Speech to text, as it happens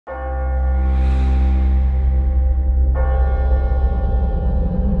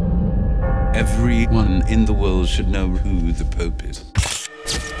Everyone in the world should know who the Pope is.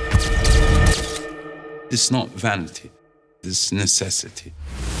 It's not vanity, it's necessity.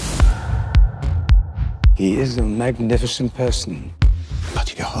 He is a magnificent person.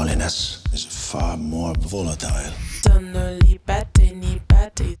 But your holiness is far more volatile.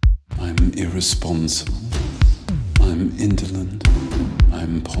 I'm irresponsible. I'm indolent.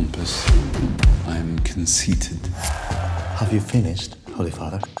 I'm pompous. I'm conceited. Have you finished, Holy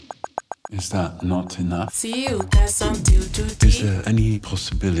Father? Is that not enough? Is there any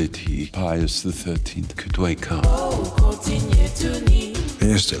possibility Pius XIII could wake up? He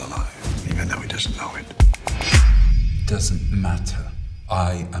is still alive, even though he doesn't know it. It doesn't matter.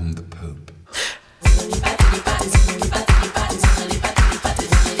 I am the Pope.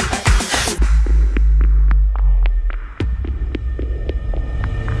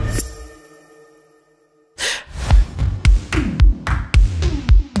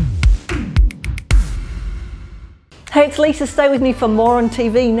 Hey, it's Lisa. Stay with me for more on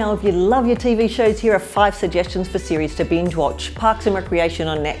TV. Now, if you love your TV shows, here are 5 suggestions for series to binge watch. Parks and Recreation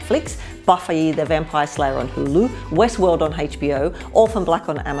on Netflix, Buffy the Vampire Slayer on Hulu, Westworld on HBO, Orphan Black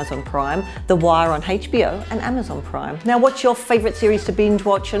on Amazon Prime, The Wire on HBO and Amazon Prime. Now, what's your favourite series to binge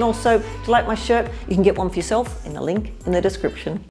watch? And also, do you like my shirt? You can get one for yourself in the link in the description.